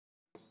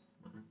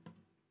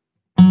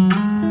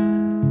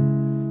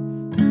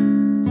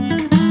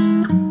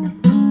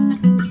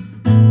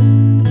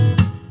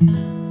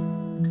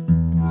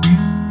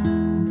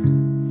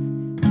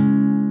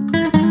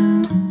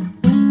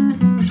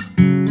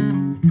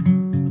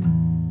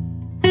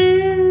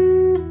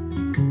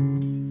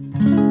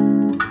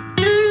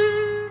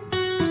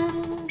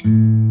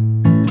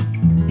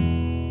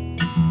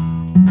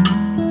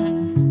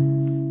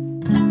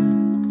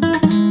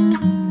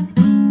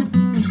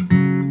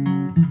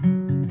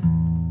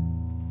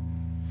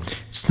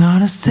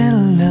not a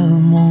silly little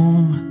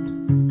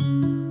moment.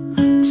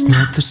 It's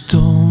not the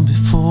storm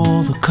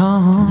before the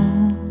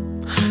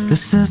calm.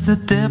 This is the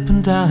deep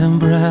and dying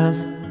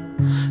breath,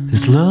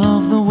 this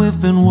love that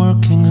we've been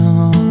working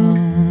on.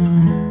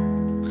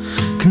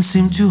 Can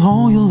seem to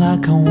hold you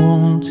like I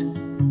want,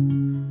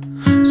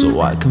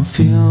 so I can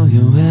feel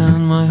you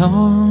in my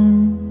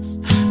arms.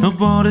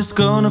 Nobody's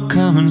gonna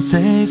come and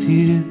save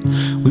you.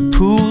 We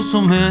pull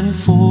so many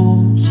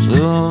false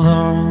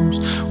alarms.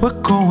 We're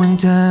going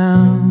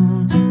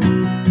down,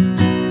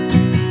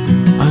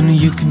 and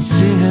you can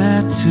see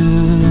it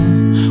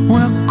too.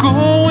 We're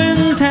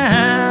going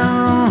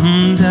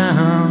down,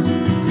 down,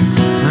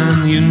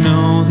 and you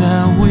know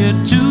that we're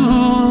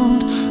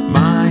doomed,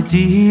 my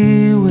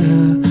dear.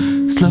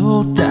 We're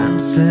slow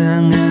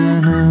dancing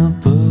in a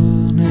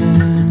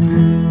burning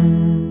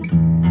room.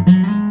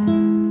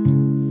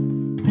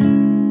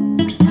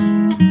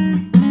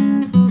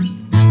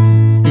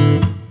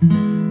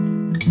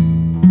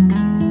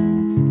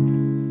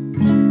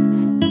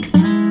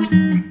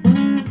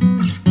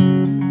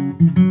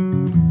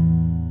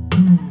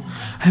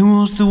 I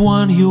was the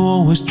one you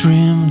always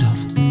dreamed of.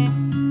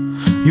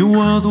 You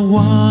were the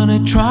one I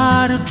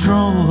tried to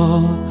draw.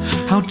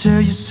 How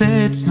dare you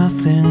say it's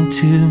nothing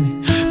to me?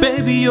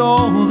 Baby,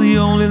 you're the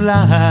only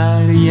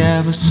light I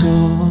ever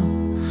saw.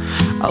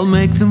 I'll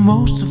make the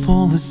most of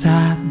all the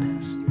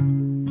sadness.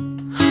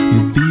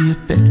 You'll be a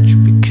bitch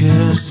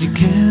because you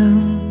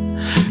can.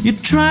 You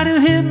try to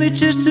hit me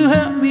just to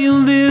hurt me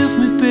and leave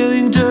me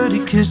feeling dirty,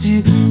 cause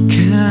you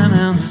can't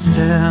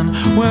understand.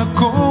 We're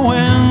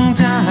going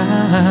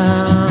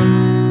down,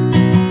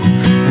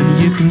 and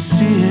you can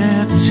see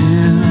it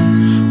too.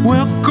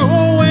 We're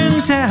going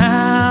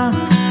down,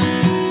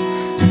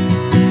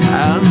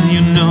 and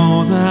you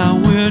know that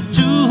we're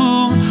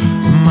doomed,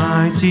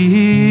 my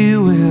dear.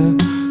 We're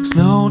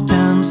slow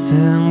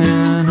dancing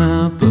in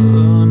a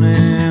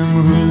burning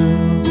room.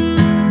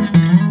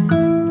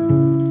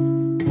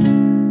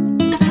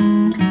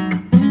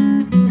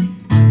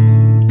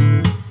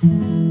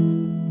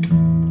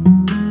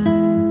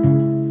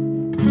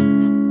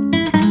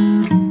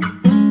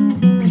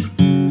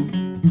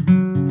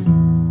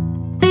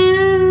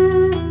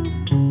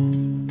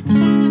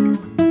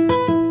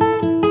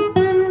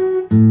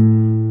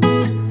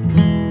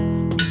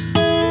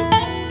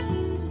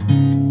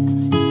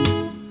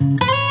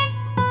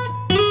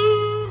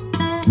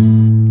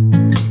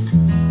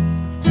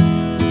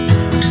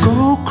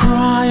 Go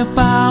cry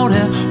about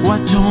it, why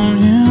don't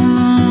you?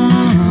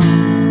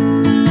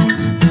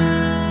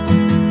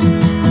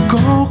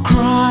 Go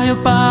cry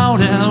about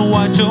it,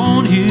 why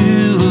don't you?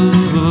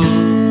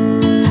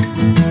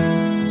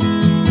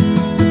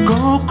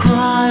 Go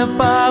cry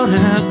about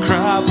it,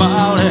 cry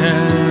about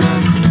it,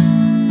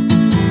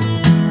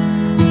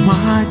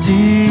 my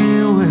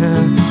dear.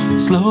 We're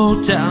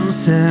slow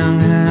dancing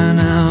in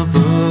a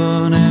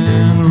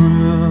burning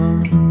room.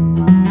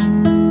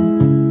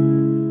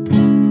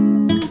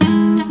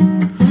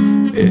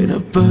 In a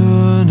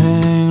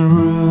burning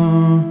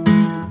room.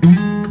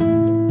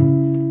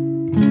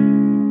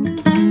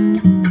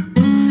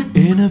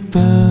 In a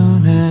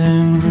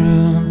burning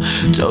room.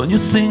 Don't you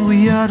think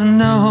we ought to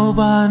know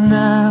by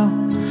now?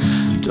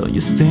 Don't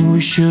you think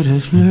we should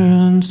have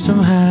learned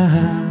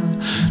somehow?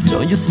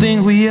 Don't you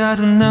think we ought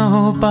to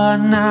know by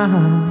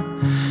now?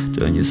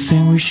 Don't you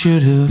think we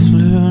should have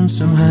learned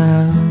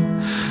somehow?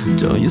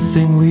 Don't you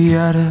think we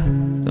ought to?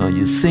 Don't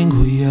you think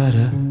we ought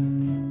to?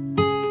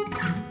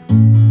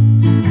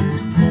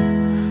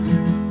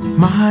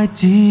 My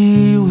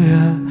dear,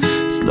 we're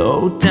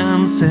slow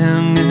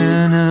dancing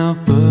in a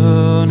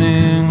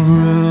burning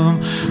room.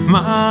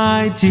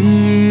 My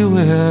dear,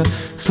 we're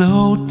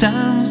slow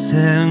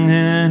dancing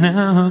in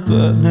a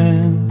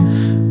burning room.